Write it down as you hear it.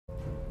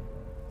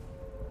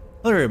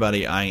Hello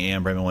everybody, I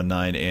am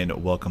Brayman19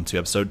 and welcome to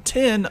episode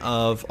 10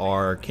 of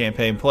our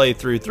campaign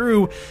playthrough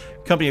through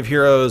Company of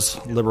Heroes,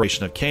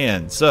 Liberation of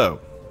Caen. So,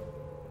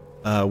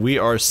 we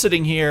are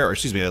sitting here, or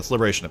excuse me, that's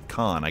Liberation of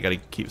Caen. I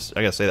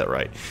gotta say that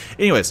right.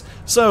 Anyways,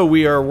 so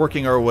we are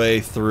working our way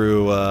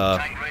through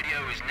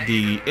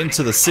the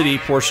into the city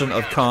portion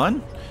of Caen,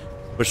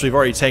 which we've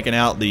already taken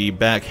out the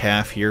back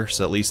half here,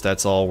 so at least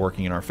that's all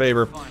working in our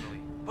favor.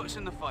 I'm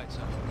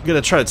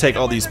gonna try to take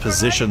all these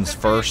positions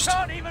first,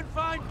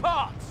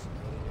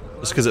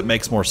 just because it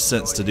makes more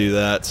sense to do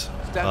that.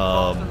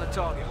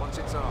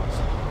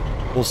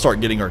 We'll start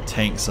getting our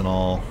tanks and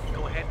all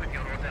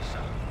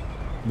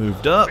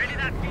moved up. There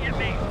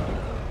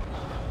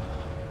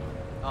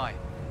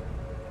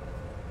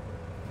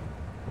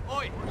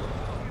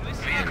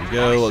we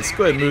go. Let's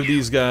go ahead and move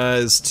these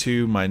guys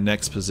to my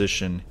next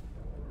position.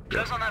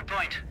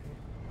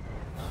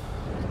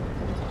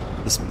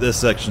 This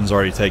section's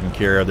already taken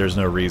care of. There's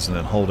no reason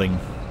in holding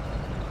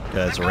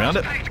guys around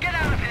it.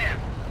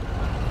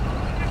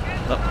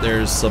 Oh,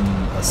 there's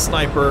a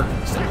sniper,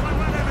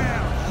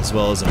 as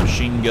well as a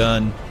machine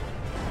gun.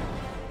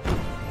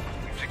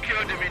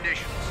 Secured the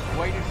munitions.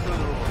 Waiting for the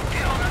order.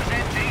 Get on those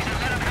MGs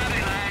and let them have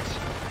it,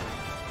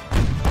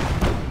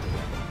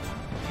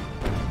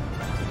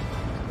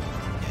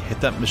 lads.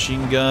 Hit that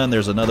machine gun.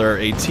 There's another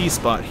AT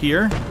spot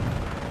here.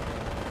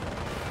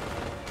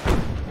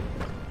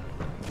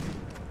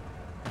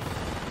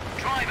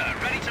 Driver,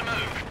 ready to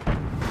move.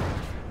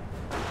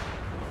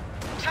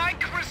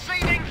 Tank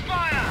receiving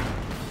fire.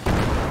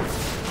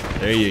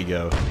 There you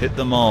go. Hit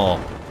them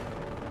all.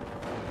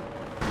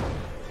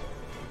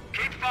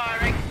 Keep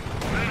firing.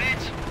 Move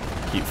it.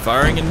 Keep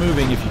firing and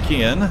moving if you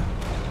can.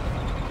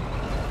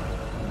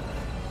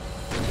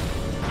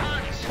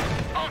 Hands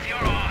off your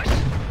arse.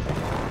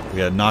 We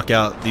gotta knock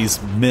out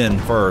these men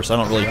first. I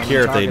don't really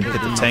care if they hit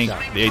the tank,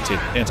 the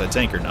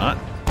anti-tank or not.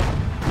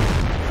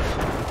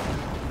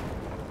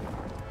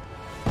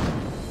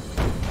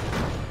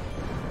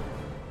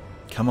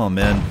 Come on,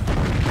 men.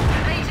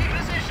 Easy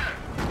position.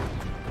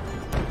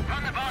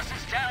 Run the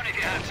bastards down if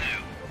you have to.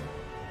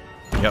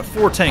 You got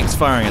 4 tanks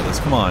firing at this.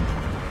 Come on.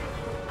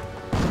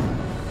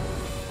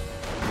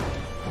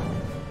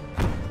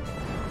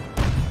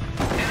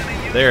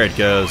 There it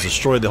goes.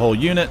 Destroyed the whole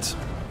unit.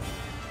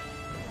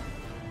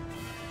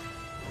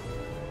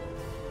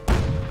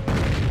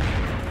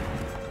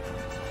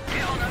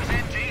 Get on those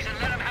MGs and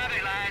let them have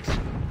it, lads.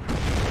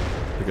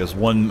 There goes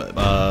one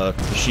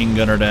machine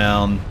gunner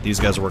down. These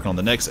guys are working on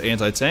the next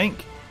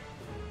anti-tank.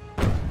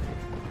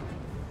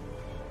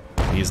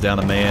 He's down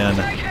a man.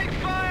 Taking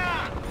fire.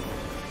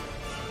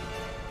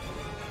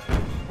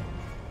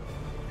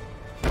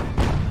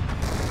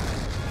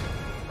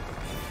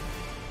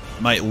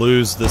 Might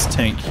lose this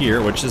tank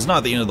here, which is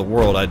not the end of the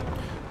world. I'd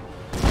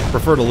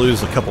prefer to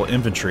lose a couple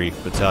infantry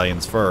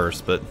battalions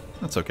first, but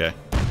that's okay.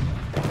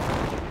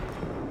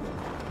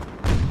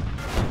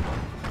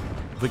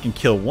 If we can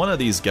kill one of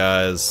these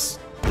guys,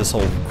 this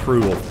whole crew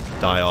will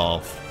die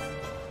off.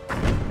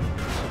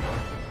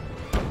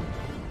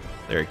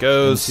 There it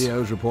goes.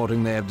 NCO's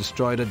reporting they have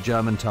destroyed a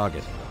German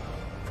target.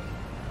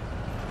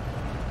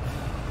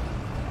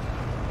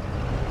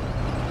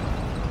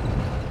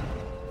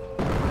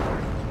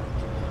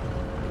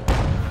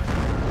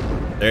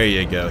 There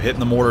you go. Hitting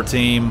the mortar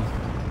team.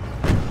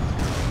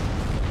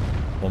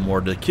 One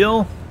more to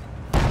kill.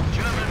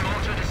 German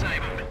mortar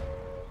disabled.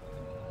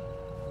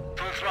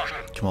 Full throttle.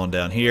 Come on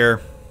down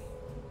here.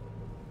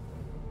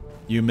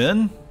 You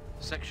men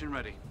Section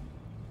ready.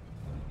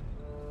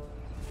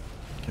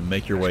 can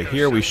make your way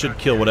here. We should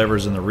kill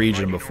whatever's in the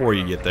region before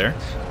you get there.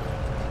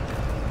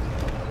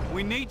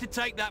 We need to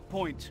take that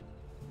point.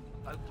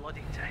 Oh,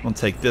 bloody tank. I'm gonna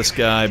take this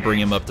guy, bring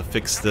him up to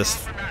fix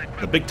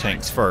the big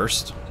tanks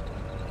first.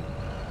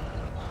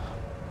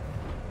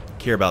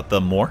 Care about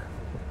them more.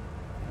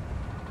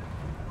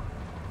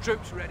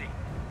 Troops ready.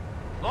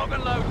 Lock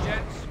and load,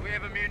 gents. We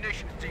have a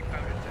munitions depot to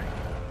take.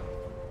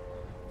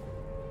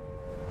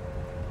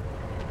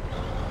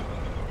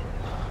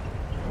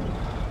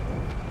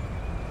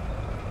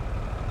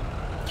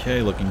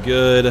 Okay, looking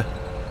good.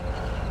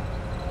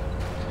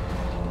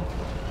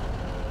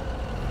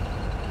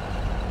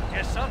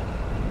 Yes, sir.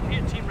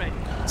 Here, team ready.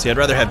 See, I'd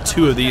rather have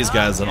 2 of these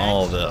guys than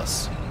all of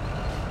this.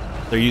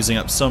 They're using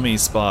up so many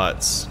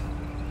spots.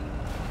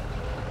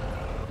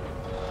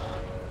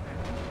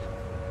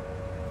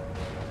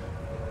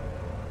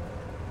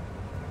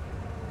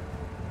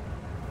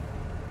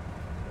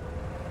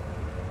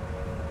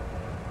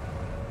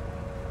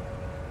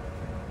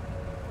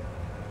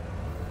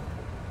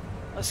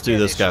 Let's do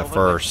this guy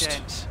first.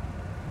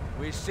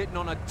 We're sitting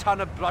on a ton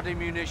of bloody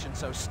munitions,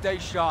 so stay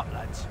sharp,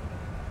 lads.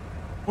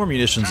 More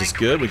munitions is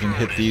good. We can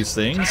hit these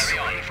things.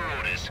 Carry on for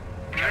orders.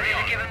 Carry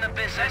on. Give them the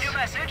business. Send your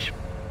message.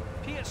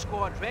 Pier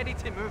squad ready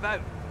to move out.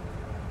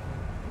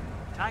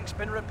 Tank's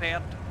been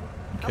repaired.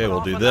 Okay, we'll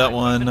do that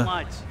one.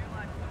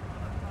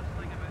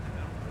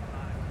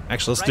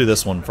 Actually, let's do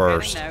this one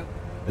first.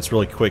 It's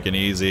really quick and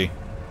easy.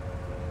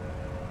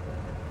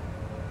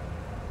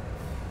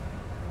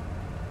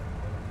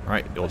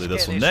 Alright, we'll do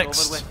this one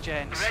next. Ready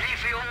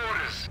for your orders.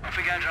 orders. Off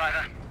we go,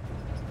 driver.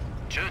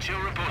 Churchill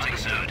reporting,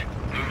 sir.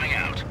 Moving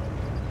out.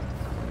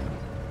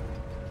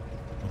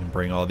 We can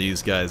bring all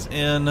these guys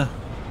in.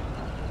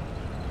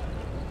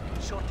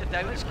 Sorted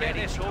out. Let's get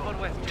this over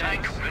with.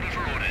 Tank ready for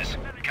orders.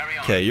 Carry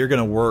on. Okay, you're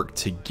gonna work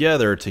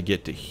together to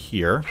get to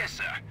here. Yes,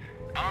 sir.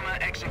 Armor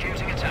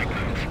executing attack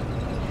move.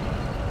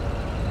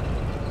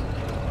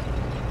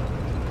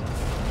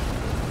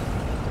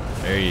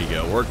 There you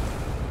go. Work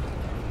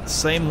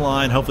same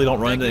line. Hopefully don't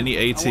run into any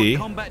I want AT.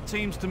 combat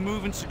teams to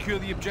move and secure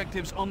the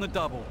objectives on the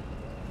double.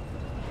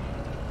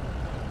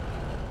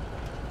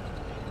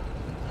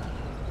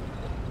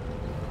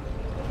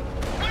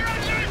 We're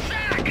under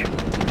attack!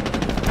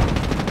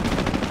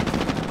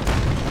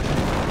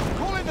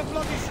 Call in the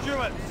bloody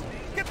stewards!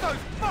 Get those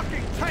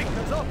fucking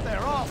tankers off their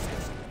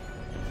asses!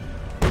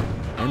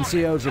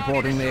 NCOs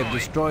reporting they have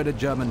destroyed a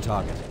German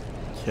target.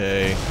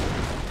 Okay.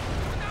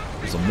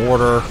 There's a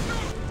mortar.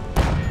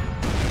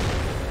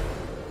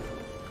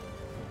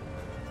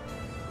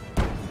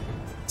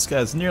 This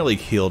guy's nearly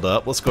healed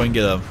up. Let's go and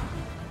get a 3rd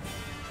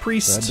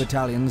priest.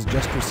 Battalion's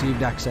just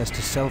received access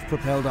to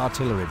self-propelled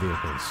artillery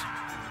vehicles.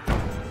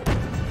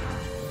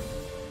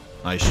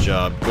 Nice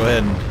job. Go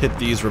ahead and hit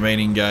these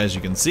remaining guys you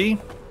can see.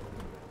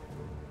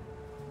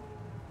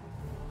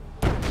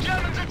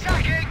 Germans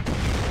attacking!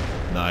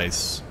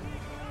 Nice.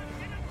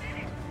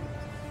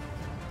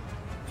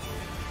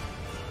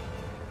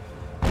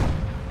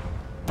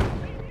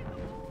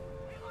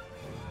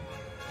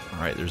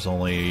 Alright, there's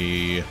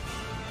only...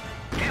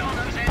 Get on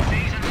those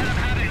MGs and let them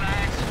have it,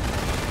 lads.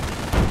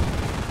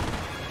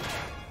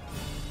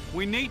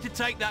 We need to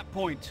take that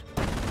point.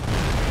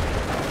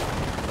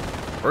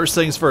 First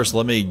things first,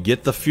 let me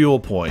get the fuel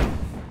point.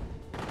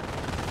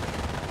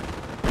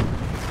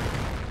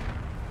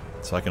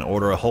 So I can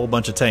order a whole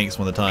bunch of tanks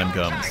when the time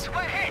comes. Contact.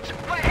 We're hit!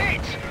 We're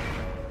hit!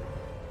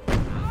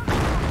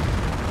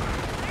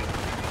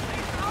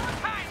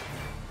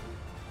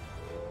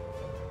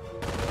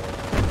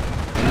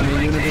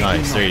 Enemy unit is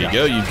Nice, there being you knocked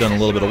go. You've done a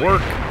little bit of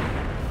work.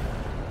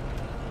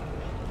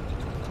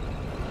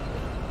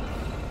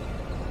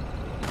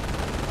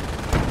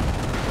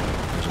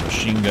 There's a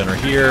machine gunner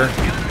here.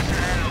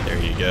 There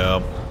you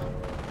go.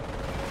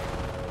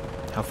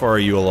 How far are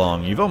you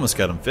along? You've almost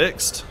got them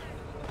fixed.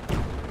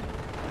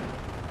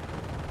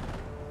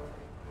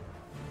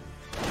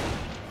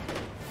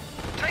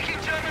 Taking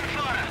German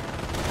fire!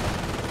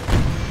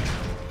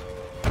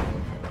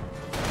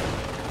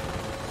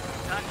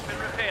 Tank's been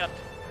repaired.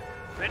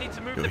 Ready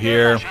to move Go the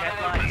here. building.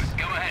 Get lines.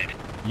 Go ahead.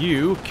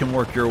 You can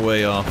work your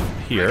way off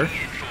here.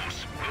 Ready in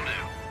force. Will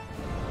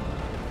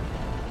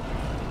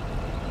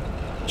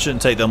do.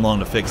 Shouldn't take them long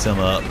to fix him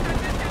up. Boy,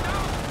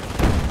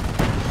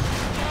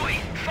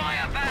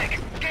 fire back!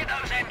 Get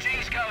those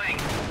MGs going!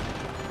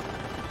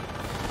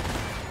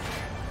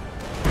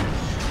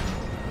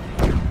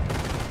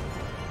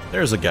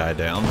 There's a guy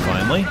down,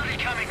 finally. Where are they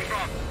coming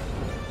from?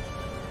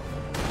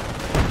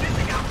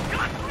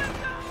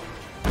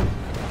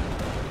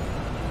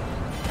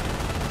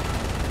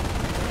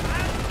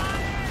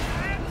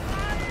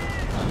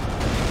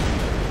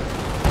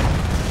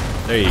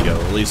 There you go,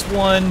 release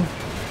one.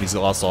 He's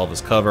lost all of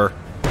his cover.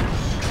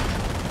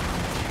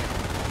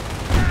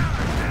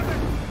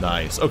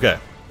 Nice, okay.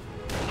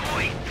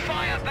 Boy,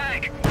 fire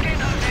back! Get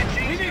those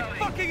MGs We need going!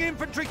 fucking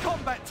infantry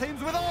combat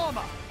teams with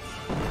armor!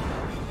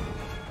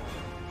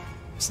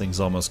 This thing's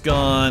almost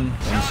gone.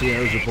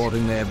 NCOs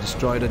reporting they have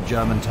destroyed a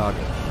German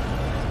target.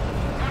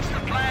 What's the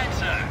plan,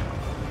 sir?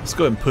 Let's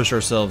go ahead and push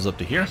ourselves up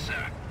to here. Yes,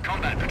 sir.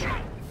 Combat patrol.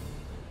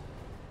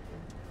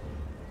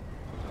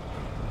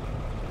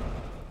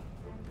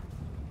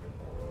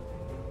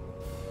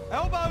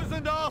 Elbows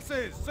and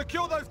asses!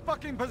 Secure those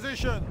fucking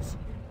positions!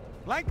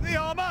 Flank the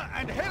armor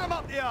and hit them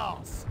up the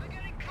arse! We're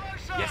getting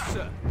closer! Yes,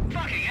 sir.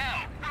 Fucking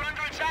hell! We're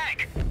under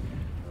attack!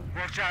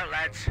 Watch out,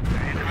 lads.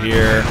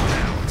 Here.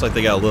 Looks like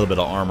they got a little bit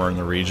of armor in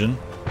the region.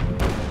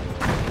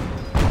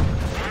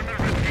 Armor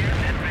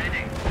repaired and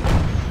ready.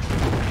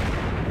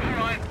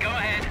 Alright, go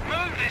ahead.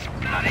 Move this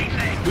bloody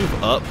thing! Move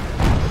up.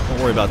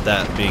 Don't worry about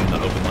that being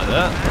open like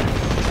that.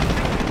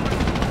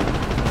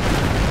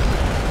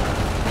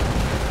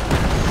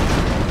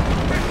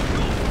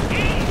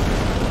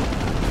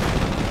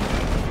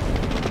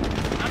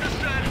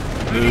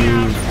 Understood.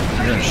 Move.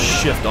 We're gonna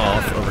shift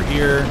off over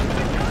here.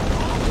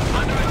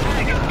 Under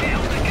attack. Get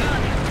on the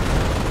gun.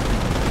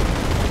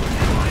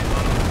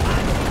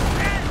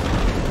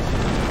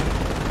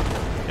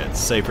 Yeah, it's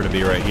safer to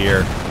be right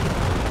here.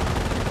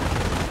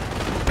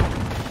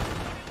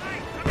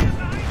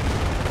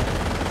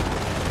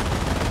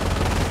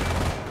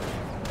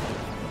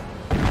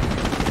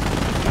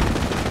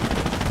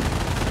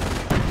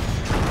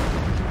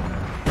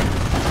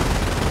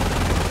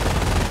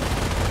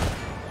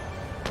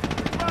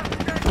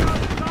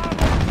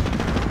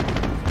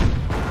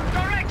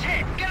 Direct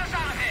hit. Get us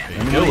out of here.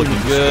 There you go,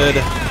 looking good.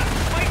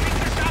 Waiting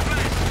for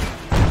sappers.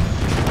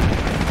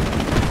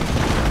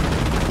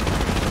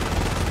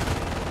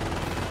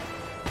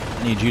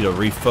 I need you to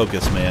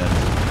refocus, man.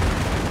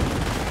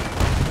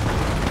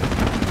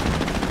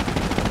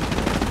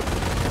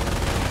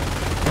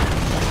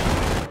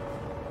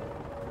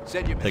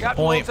 Said you Take a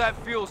Captain point. wants that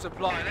fuel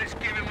supply. Let's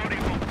give him what he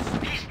wants.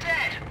 He's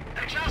dead.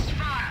 Adjust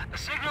fire. The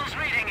signal's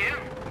reading you.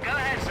 Go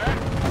ahead, sir.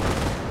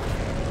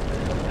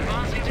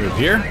 Advancing to Through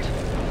here? contact.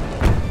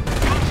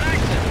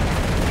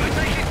 We're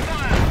taking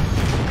fire.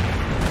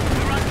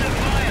 We're under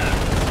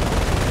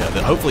fire.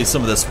 Yeah, hopefully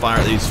some of this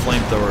fire, these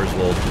flamethrowers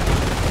will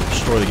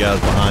destroy the guys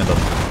behind them.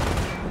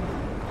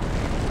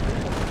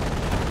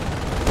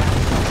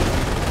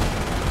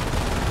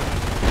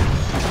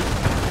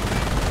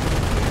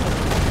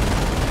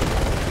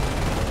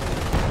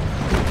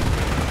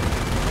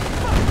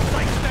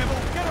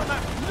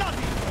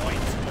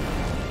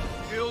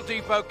 Fuel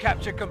depot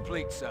capture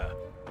complete, sir.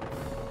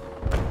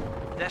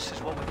 This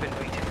is what we've been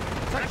reading.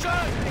 Section!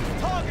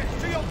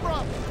 Targets to your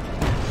front!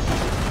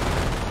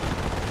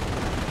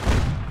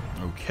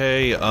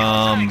 Okay,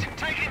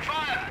 Taking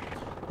fire.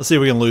 let's see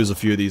if we can lose a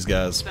few of these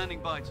guys. Standing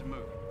by to move.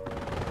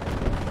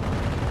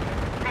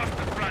 Across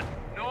the front.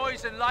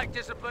 Noise and light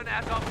discipline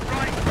as of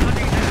right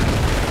bloody now.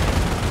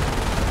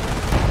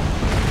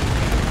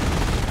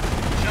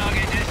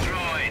 Target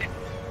destroyed.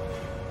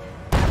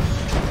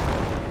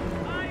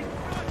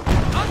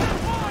 Under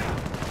fire!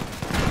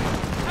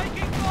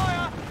 Taking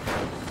fire!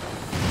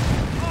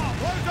 Oh,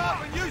 close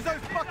up and use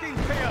those fucking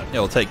piers! Yeah,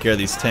 we'll take care of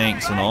these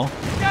tanks and all.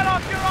 Get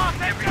off your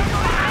ass, everyone!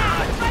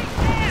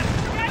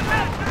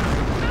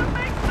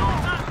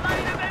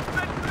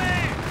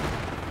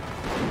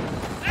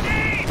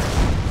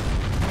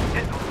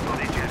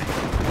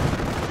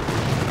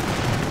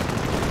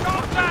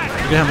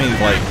 Look at how many,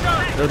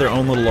 like, they're their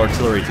own little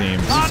artillery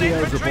teams.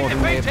 NCOs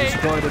reporting they have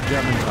destroyed a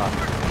German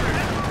target.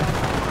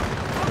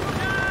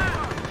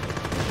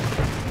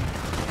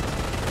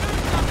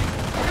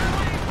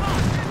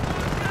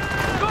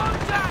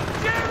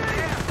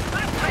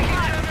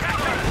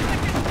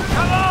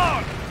 Come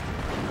on!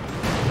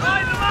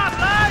 Line them up,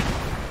 lads!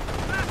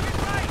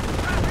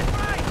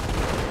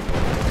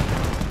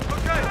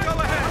 Okay, go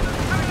ahead!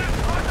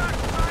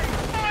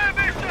 Fire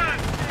mission!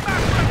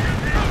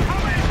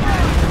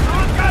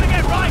 I'm gonna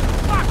get right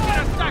back in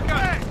a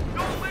second!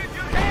 Don't leave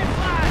your head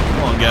flat!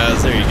 Come on,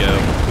 guys, there you go.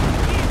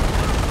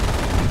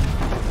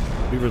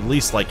 We've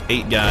released like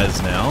 8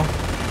 guys now.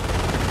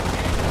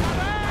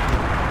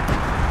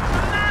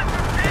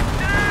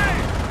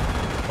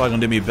 Probably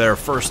gonna do me better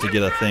first to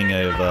get a thing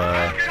of,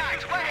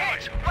 Contact. We're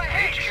hit. We're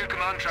hit. HQ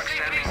command truck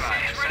standing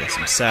by. get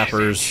some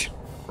sappers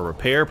for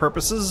repair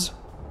purposes.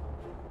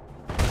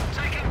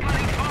 Taking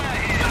bloody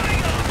fire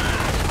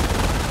here.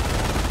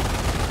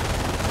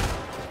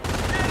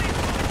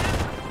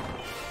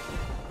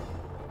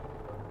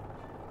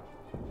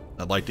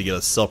 I'd like to get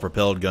a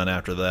self-propelled gun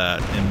after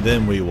that, and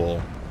then we will.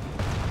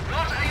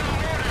 What are your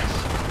orders?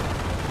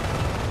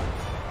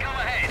 Go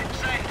ahead.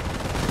 Send.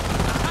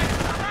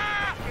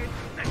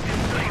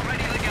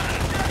 Ready the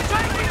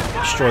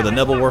gun. Destroy the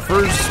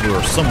Nebelwerfers, who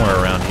are somewhere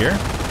around here.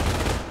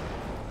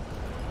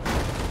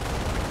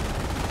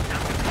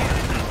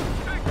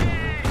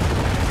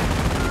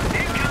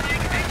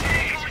 Incoming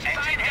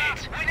engine hit.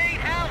 We need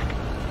help.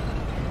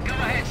 Go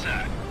ahead, sir.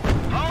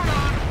 Hold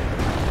on.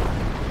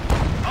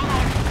 Hold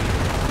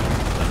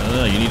on.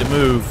 No, you need to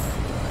move.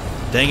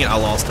 Dang it, I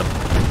lost him.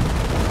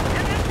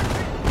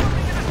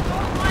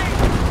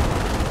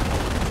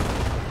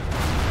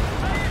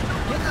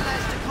 Get the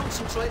lads to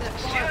concentrate their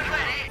Still fire.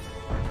 ready.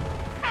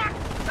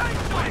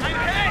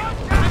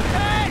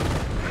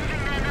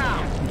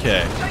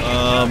 Okay,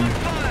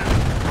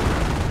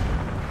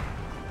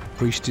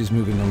 Priest is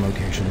moving on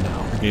location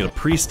now. need a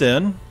priest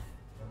in.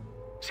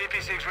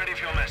 CP6 ready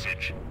for your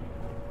message.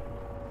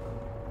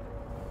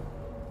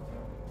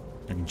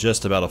 I can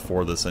just about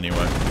afford this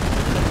anyway.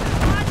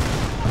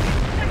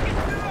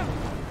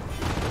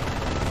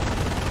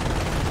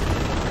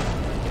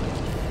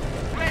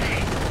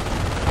 Ready.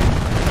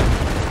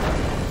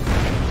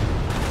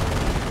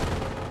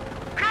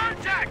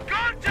 Contact!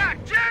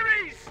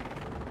 Jerry's!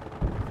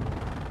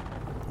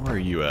 Where are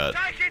you at?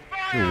 Taking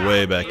fire! You're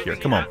way back here.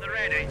 Come on.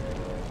 Ready.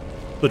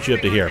 Put you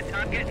up to here.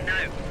 Target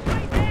now.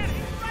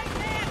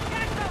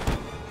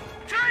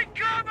 Take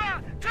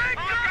cover! Take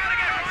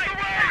cover!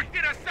 Back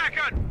in a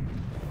second!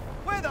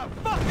 Where the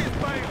fuck is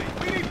Bailey?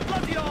 We need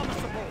bloody armor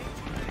support!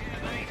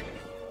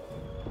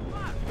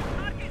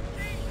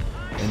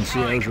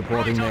 NCOs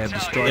reporting they have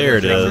destroyed There a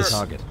it German is.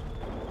 target.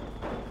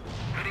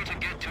 Ready to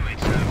get to it,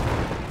 sir.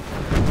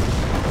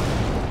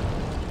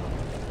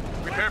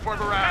 Prepare for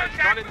barrage.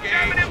 Not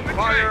engaged.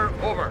 Fire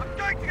over.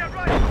 Going to get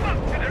right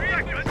back in a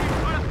second!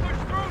 Trying to push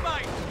through,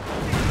 mate!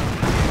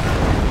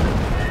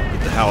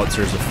 Put the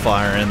howitzers of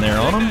fire in there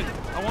on them.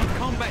 I want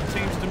combat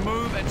teams to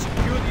move and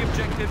secure the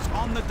objectives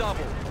on the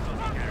double.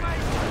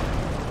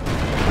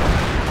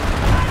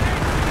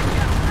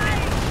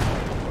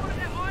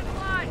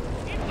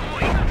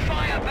 Boy,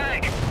 fire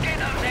back. Get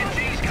those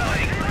MGs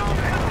going.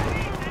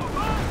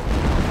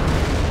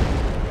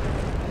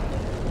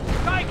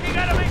 Taking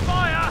enemy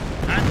fire!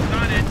 That's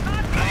done it!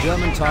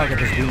 German target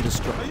has been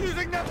destroyed. They're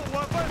using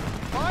Nebelwerfers.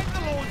 Find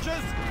the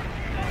launchers.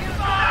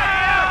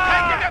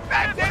 Taking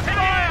effective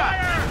fire!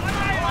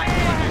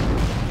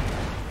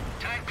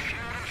 Tank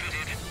fueled and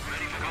fitted.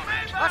 Ready for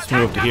combat. Let's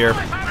move to here.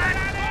 Fire!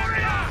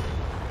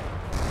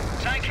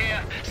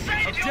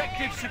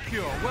 Objective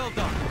secure. Well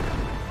done.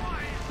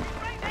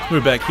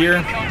 Move back here.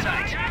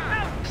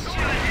 Contact. Solid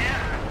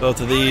here.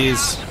 Both of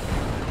these.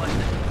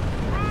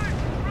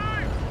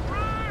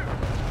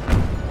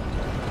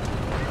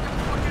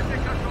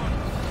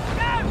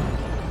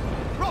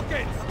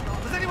 Rockets!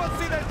 Does anyone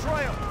see their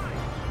trail?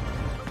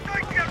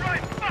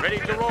 Ready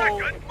to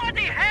roll.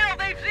 Bloody hell,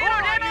 they've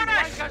zeroed in on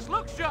us! Wankers,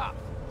 look sharp.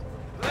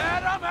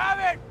 Let them have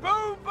it.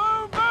 Boom,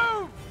 boom,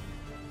 boom.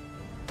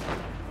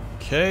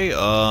 Okay,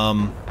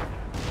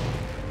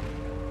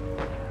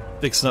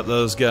 fixing up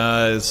those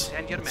guys.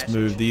 Send your Let's message.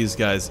 move these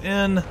guys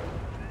in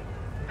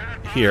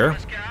here.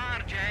 Let's get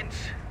hard, gents.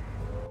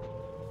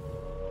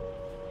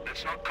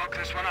 Let's not cock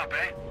this one up,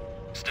 eh?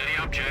 Steady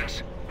up,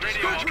 gents.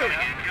 Radio Good coming move. in.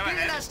 Go Think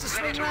ahead. that's to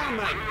swing round,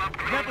 mate.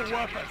 Rebel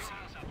workers.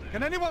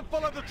 Can anyone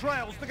follow the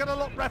trails? They're gonna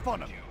lock ref on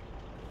them.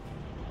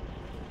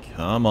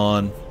 Come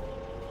on.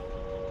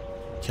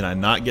 Can I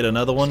not get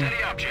another one?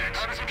 Steady up, gents.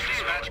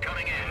 Dispatch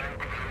coming in.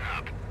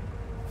 Up.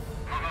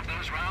 Lock off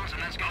those rounds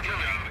and let's get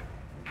going.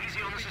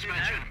 Easy on the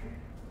suspension.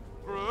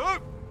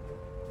 Group.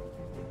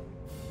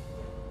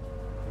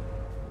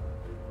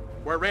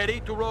 We're ready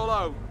to roll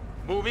out.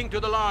 Moving to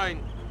the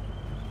line.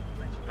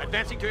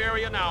 Advancing to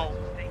area now.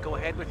 Go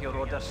ahead with your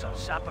orders, sir.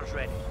 Sappers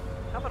ready.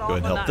 Have it Go off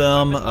ahead and on help that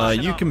them. equipment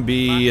line. You can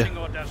be Advancing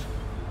orders.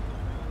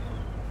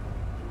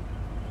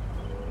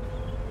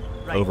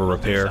 Right, over will do,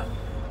 repair. sir.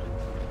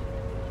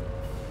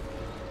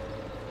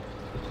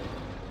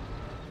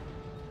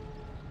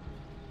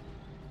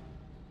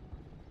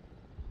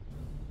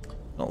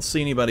 I don't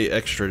see anybody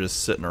extra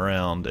just sitting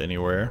around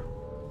anywhere.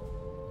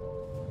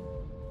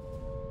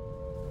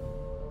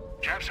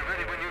 Chaps are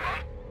ready when you are.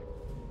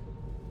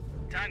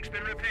 Tank's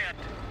been repaired.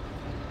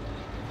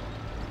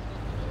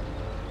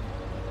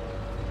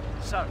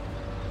 Sir,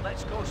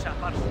 let's go,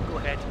 sappers. Go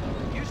ahead.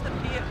 Use the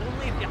pier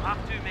only if you have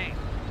to, mate.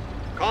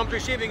 Comms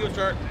receiving you,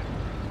 sir.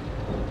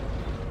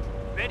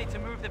 Ready to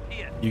move the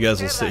pier. You guys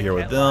will sit here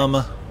with them.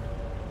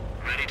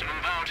 Ready to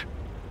move out.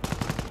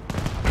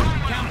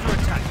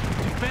 Counterattack.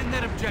 Defend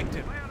that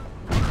objective.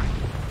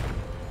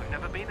 I've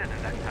never been in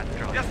an attack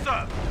drop. Yes,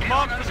 sir.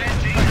 Command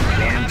position.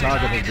 German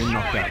target has been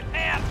knocked out.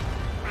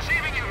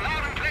 Receiving you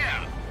loud and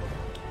clear.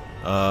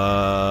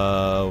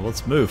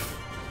 Let's move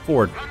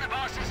forward. Run the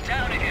bastards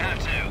down if you have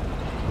to.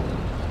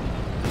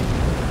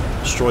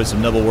 Destroy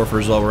some Nebel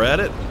Warfers while we're at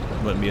it.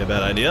 Wouldn't be a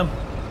bad idea.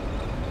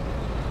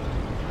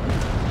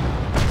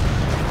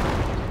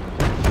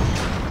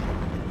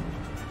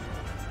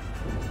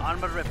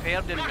 Armor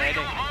repaired and ready.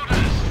 Your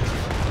orders.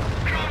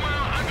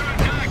 Cromwell under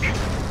attack.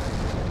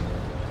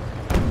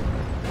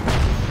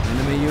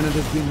 Enemy unit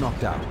has been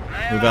knocked out.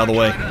 Move out of the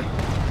way.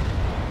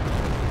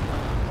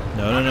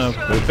 No, no,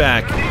 no. Move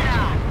back.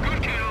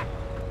 Good kill.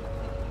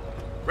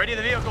 Ready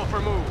the vehicle for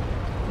move.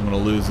 I'm gonna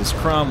lose this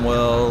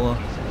Cromwell.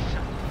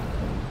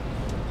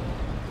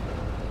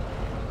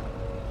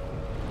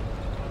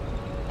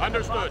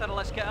 Understood. Father,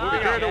 let's get Moving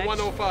out, here to gents.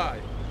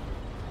 105.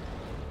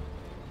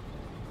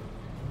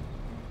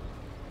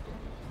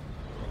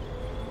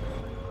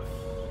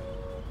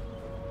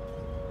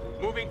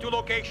 Moving to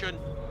location.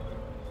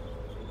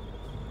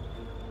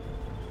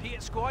 Pier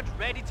squad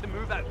ready to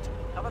move out.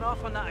 Have it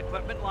off on that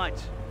equipment,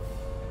 lads.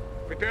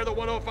 Prepare the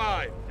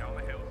 105.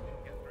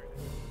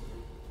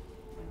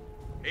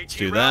 Let's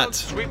do that.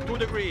 Sweep 2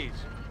 degrees.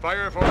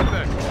 Fire for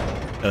effect.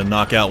 Gotta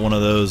knock out one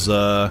of those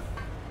 88s.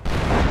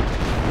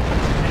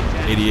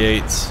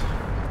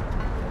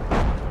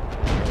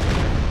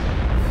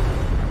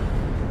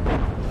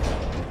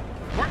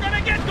 We're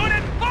gonna get good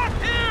and fought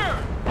here!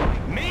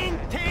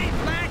 Maintain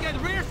flank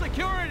and rear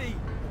security.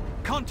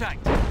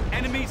 Contact.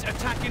 Enemies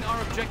attacking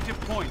our objective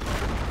point.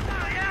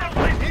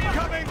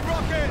 Incoming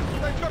rockets.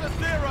 They've got a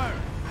zero.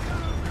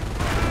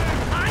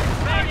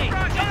 Ready! Get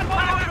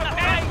back to the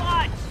head,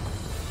 lads!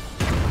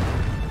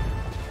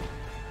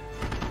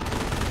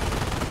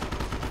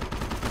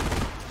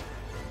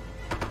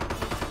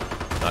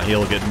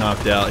 He'll get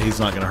knocked out. He's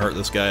not gonna hurt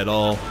this guy at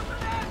all.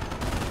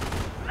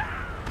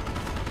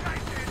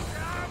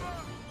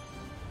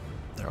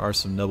 There are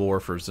some Nebel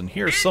Warfers in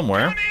here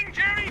somewhere. Incoming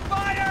Jerry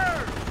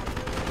fire!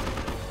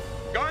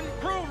 Gun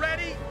crew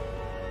ready.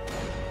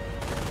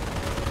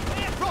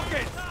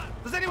 Rockets.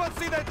 Does anyone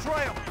see their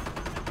trail?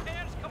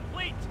 Repairs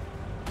complete.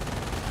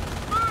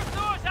 Move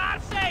those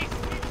arses!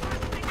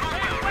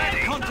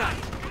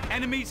 Contact.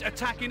 Enemies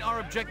attacking our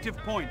objective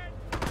point.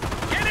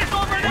 Get it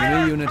over there!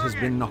 Enemy unit has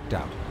been knocked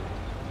out.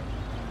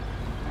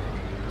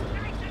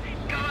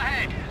 Go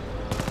ahead.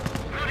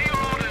 What are your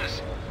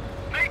orders?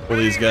 Make Pull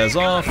these guys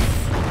off.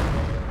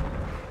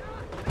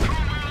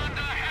 Cromwell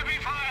under heavy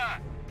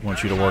fire.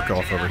 Want you to work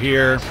off over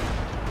here.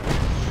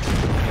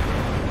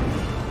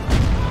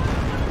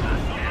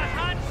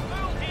 Hands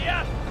full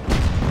here!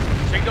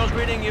 Signals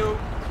reading you.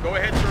 Go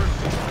ahead, sir.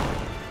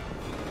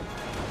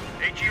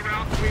 HE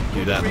round sweep. Do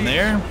 2 that in degrees.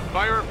 there.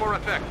 Fire for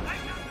effect.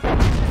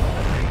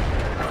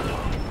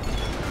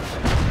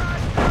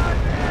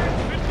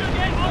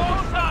 Get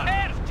closer!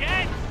 Repairs,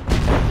 gents!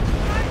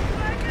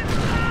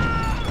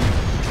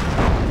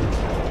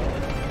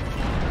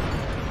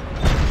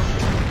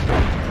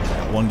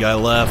 Got one guy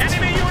left.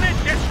 Enemy unit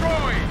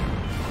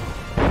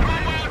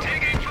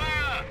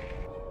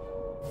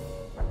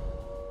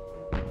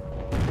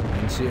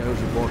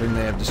reporting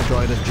they have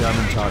destroyed a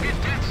German target.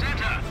 Dead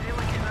center. Hey, look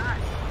at that.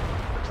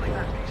 Looks like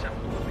that piece of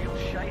real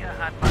shite I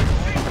had back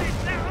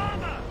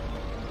home.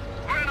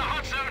 We're in a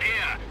hot zone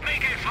here.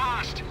 Make it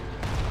fast.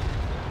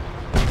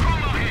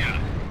 Cromwell here.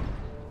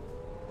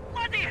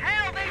 Bloody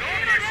hell, they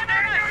hit us in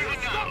there!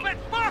 Stop it,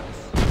 fucks!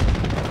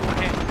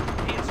 Okay,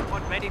 here's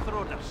someone ready for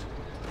orders.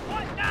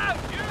 What now?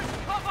 Use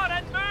cover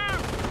and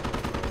move!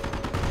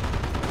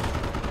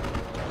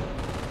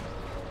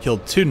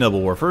 Killed 2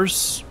 noble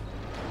warfers.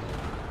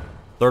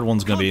 Third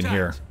one's gonna be in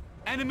here.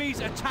 Enemies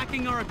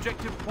attacking our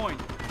objective point.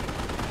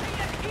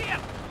 Here!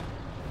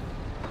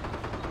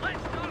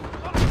 Let's not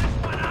fuck this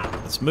one up!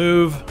 Let's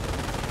move.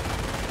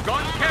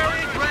 Gun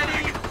carriage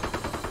ready.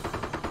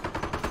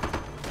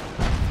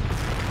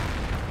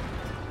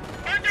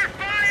 Under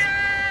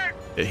fire!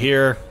 Hit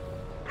here.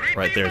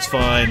 Right there's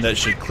fine. That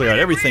should clear out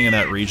everything in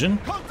that region.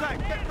 Contact!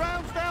 Get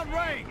rounds down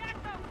range!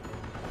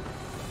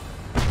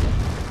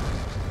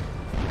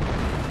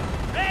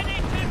 Ready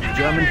to The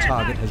German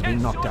target has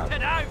been knocked out.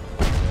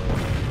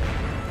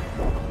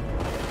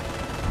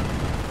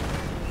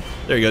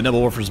 There you go. Noble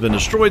warfar's been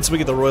destroyed, so we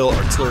get the Royal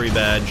Artillery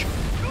badge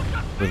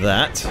for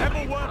that.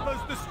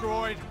 Nebelwerfer's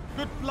destroyed.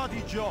 Good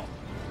bloody job.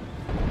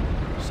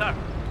 Sir,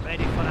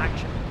 ready for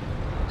action.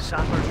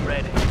 Sappers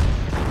ready.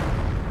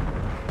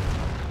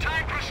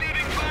 Tank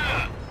receiving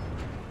fire.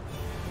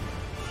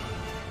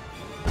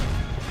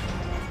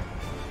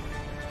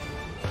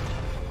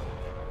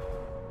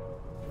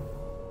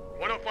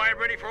 .105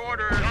 ready for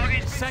orders.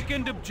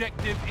 Second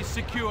objective is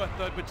secure,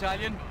 3rd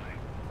Battalion.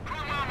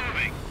 Cromwell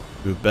moving.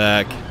 Move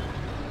back.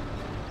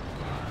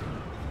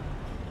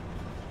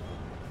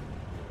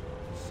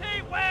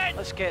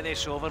 Let's get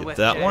this over Get with.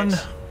 that gents. one.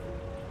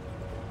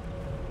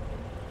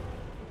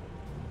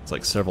 It's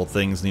like several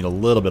things need a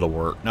little bit of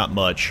work. Not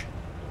much.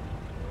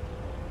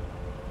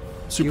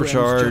 UM's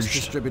Supercharged. just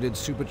distributed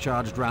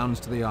supercharged rounds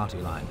to the arty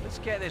line. Let's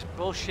get this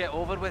bullshit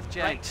over with,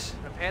 gents.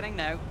 Repairing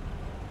now.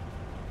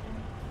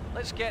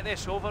 Let's get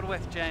this over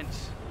with,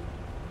 gents.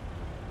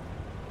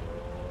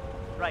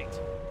 Right.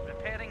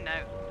 Repairing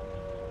now.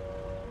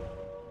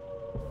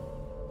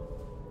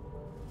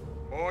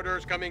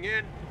 Orders coming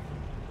in.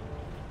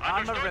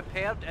 Armor Understood.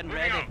 repaired and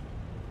Moving ready. out.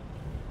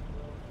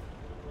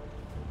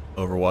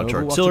 Overwatch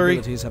Overwatch artillery.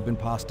 abilities have been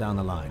passed down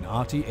the line.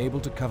 Arty able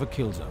to cover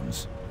kill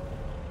zones.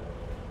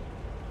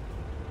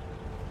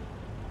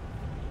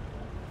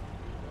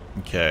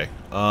 Okay.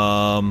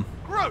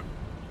 Groot!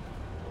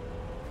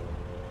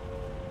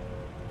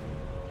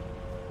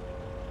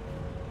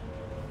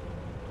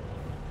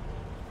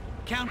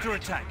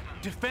 Counterattack.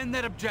 Defend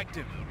that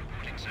objective.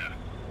 Reporting, sir.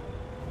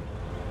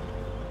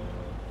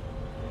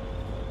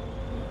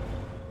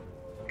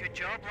 Good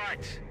job,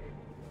 lads.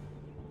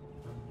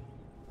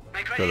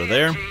 Make Go ready to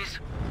there. cheese.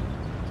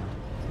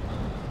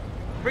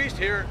 Priest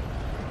here.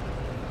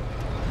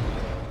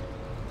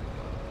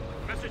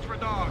 Message for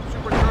dog.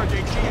 Supercharge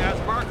HE as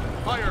marked.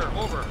 Fire.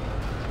 Over.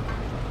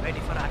 Ready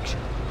for action.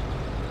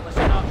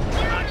 Listen up.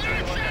 Action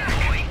order.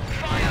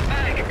 Fire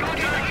back.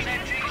 Contact.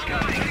 MG's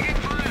coming. Taking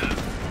fire.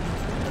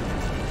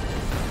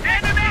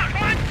 Enemy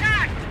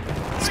contact!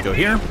 Let's go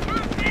here.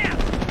 Move here!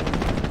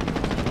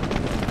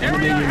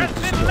 Enemy unit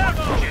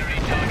destroyed. Cherry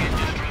target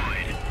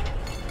destroyed.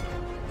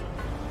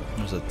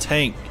 There's a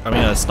tank. I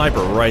mean, a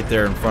sniper right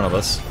there in front of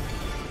us.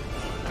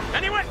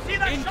 Anyone see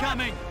that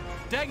Incoming!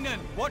 Degnan,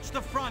 watch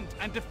the front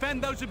and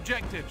defend those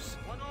objectives.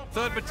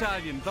 3rd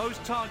Battalion, those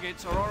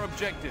targets are our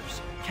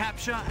objectives.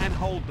 Capture and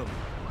hold them.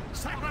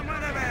 Where's that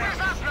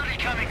bloody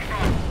coming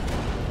from?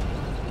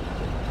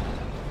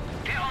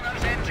 Get on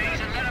those MGs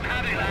and let them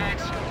have it,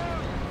 lads.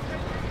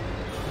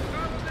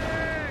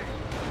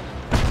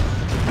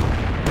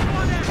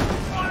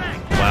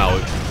 Wow.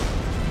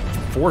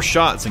 4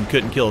 shots and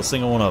couldn't kill a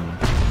single one of them.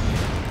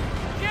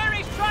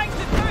 Jerry's trying to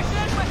push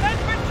in with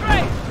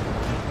infantry!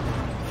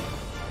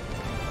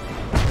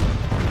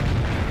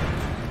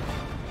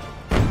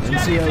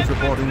 NCO's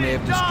reporting they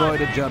have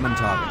destroyed a German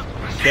target.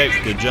 Okay,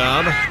 good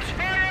job.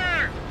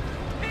 Fire!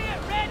 Be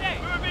it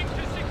ready! Moving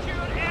to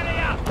secure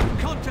area!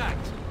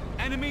 Contact!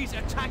 Enemies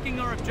attacking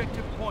our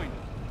objective point.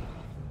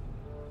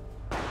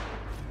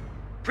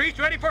 Priest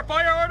ready for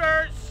fire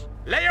orders.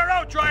 Lay her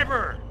out,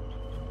 driver.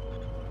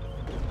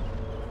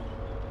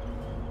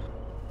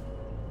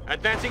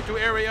 Advancing to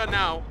area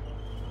now.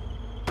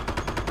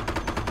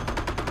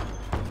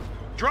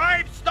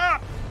 Drive,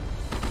 stop!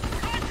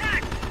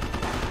 Contact!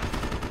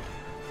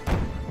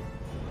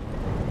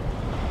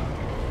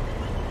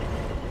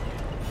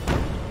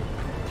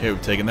 Okay,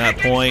 we've taken that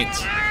point.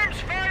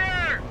 Arms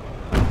fire!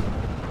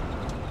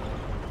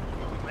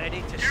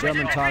 Ready to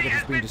German target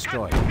has been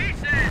destroyed.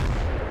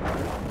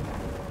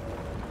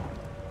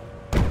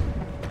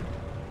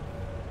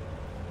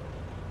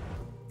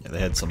 Yeah, they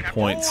had some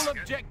points. All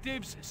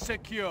objectives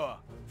secure.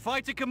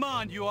 Fighter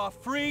Command, you are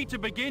free to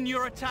begin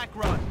your attack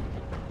run.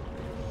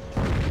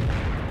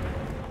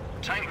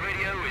 Tank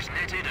radio is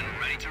netted and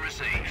ready to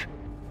receive.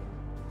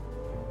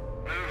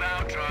 Move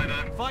out,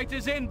 driver.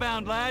 Fighters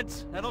inbound,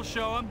 lads. That'll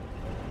show them.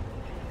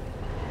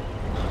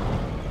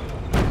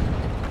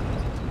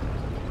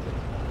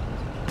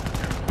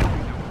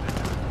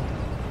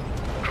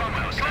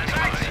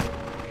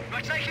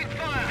 We're taking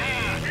fire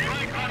here.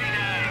 Right body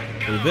now.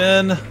 Go. Move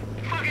in.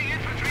 Fucking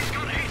infantry's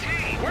got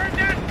 18. Where'd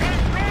that come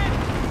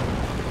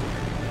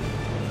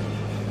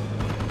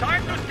from?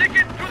 Time to stick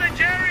it to the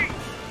Jerry!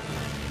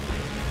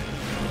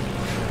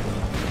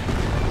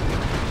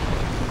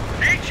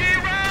 HE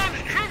rounds!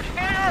 Troops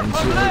fire!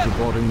 NCOs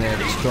reporting they have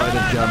destroyed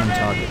a German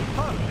target.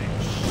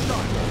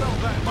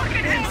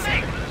 Fucking hell,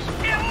 mate!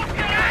 Get off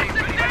your ass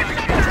and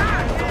do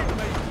something!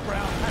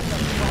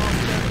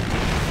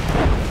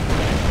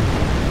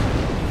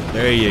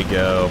 There you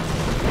go.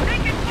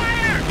 Taking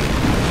fire!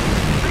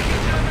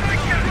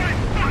 Taking fire!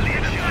 Only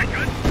in a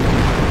second!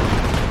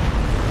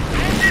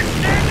 Don't get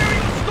stand there,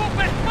 you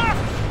stupid fuck!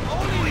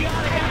 Only the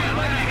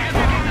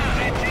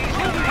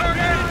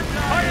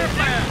fire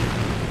plan!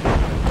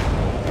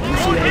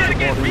 NCOs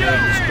reporting they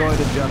have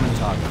destroyed a German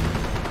target.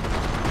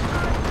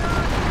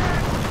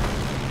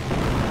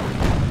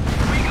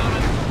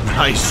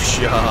 Nice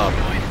job.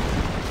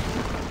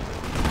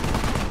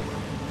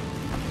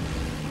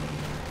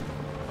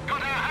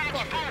 Got our hands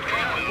full here.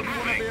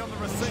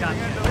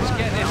 Let's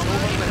get this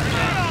over with,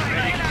 man.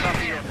 Ready to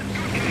cover you.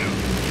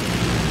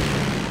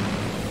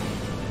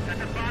 At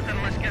the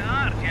bottom, let's get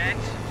our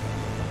gents.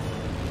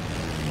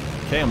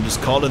 Okay, I'm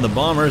just called in the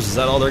bombers. Is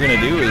that all they're gonna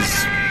do?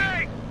 Is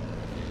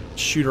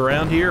shoot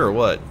around here or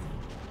what?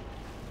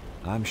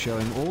 I'm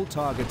showing all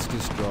targets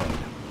destroyed.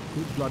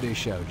 Good bloody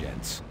show,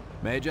 gents.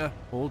 Major,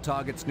 all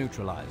targets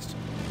neutralized.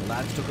 The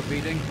lads took a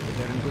beating, but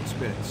they're in good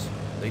spirits.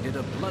 They did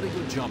a bloody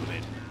good job of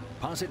it.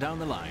 Pass it down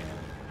the line.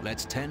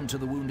 Let's tend to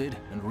the wounded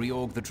and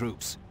reorg the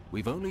troops.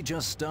 We've only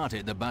just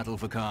started the battle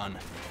for Caen.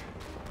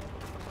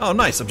 Oh,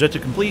 nice.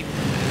 Objective complete.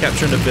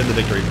 Capture and defend the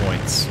victory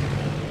points.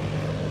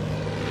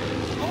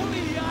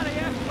 Only the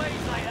RAF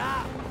plays like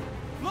that.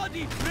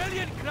 Bloody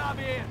brilliant,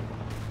 Crabbe.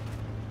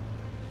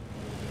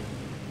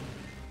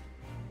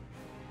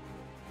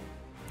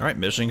 All right,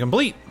 mission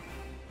complete.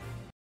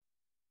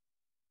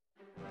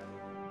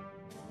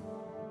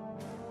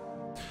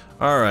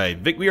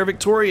 Alright, we are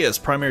victorious.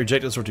 Primary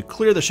objectives were to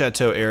clear the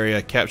chateau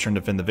area, capture and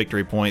defend the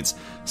victory points.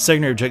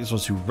 Secondary objectives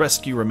was to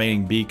rescue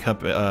remaining B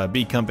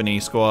Company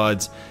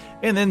squads.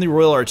 And then the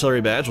Royal Artillery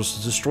Badge was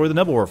to destroy the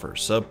Nebelwerfers.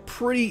 So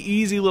pretty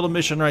easy little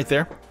mission right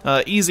there.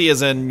 Easy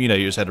as in, you know,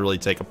 you just had to really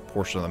take a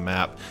portion of the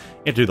map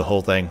and do the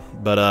whole thing.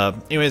 But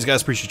anyways,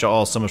 guys, appreciate you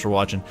all so much for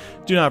watching.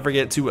 Do not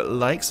forget to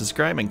like,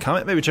 subscribe, and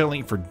comment. Maybe check a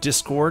link for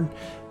Discord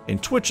and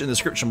Twitch in the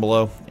description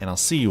below. And I'll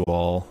see you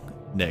all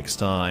next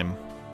time.